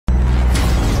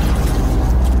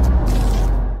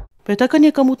Պետական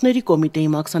եկամուտների կոմիտեի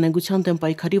մաքսանենգության դեմ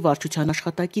պայքարի վարչության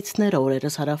աշխատակիցները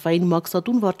օրերս հարավային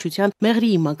մաքսատուն վարչության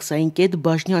Մեղրիի մաքսային կետ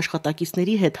բաժնի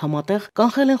աշխատակիցների հետ համատեղ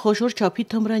կանխել են խոշոր չափի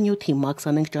թմրանյութի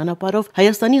մաքսանենգ ճանապարհով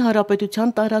Հայաստանի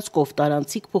Հանրապետության տարածքով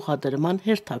տարանցիկ փոխադրման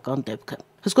հերթական դեպքը։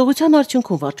 Հսկողության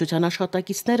արդյունքում վարչության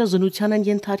աշխատակիցները զննության են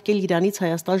ենթարկել Իրանից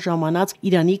Հայաստան ժամանած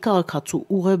Իրանի քաղաքացու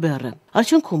ուղեբեռը։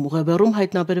 Արդյունքում ուղեբեռում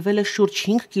հայտնաբերվել է շուրջ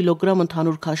 5 կիլոգրամ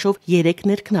ընդհանուր քաշով 3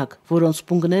 ներքնակ, որոնց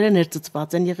պունկները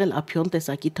ներծծված են եղել ափիոն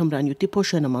տեսակի թմրանյութի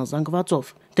փոշենման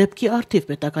զանգվածով։ Դեպքի առթիվ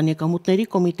պետական եկամուտների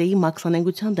կոմիտեի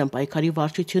մաքսանենգության դեմ պայքարի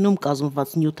վարչությունում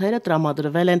կազմված նյութերը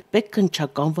տրամադրվել են ՊԵԿ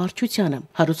քննչական վարչությանը։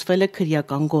 Հարուցվել է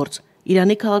քրեական գործ։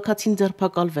 Իրանի քաղաքացին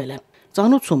ձերբակալվել է։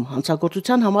 Ծանուցում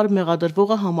հանցագործության համար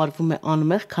մեղադրվողը համարվում է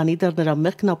անմեղ, քանի դեռ նրա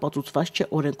մեղքն ապացուցված չէ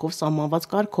օրենքով սահմանված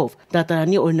կարգով,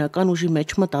 դատարանի օրինական ուժի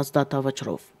մեջ մտած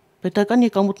դատավճռով։ Պետական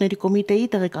եկամուտների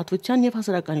կոմիտեի տեղեկատվության եւ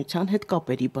հասարակայնության հետ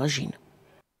կապերի բաժին։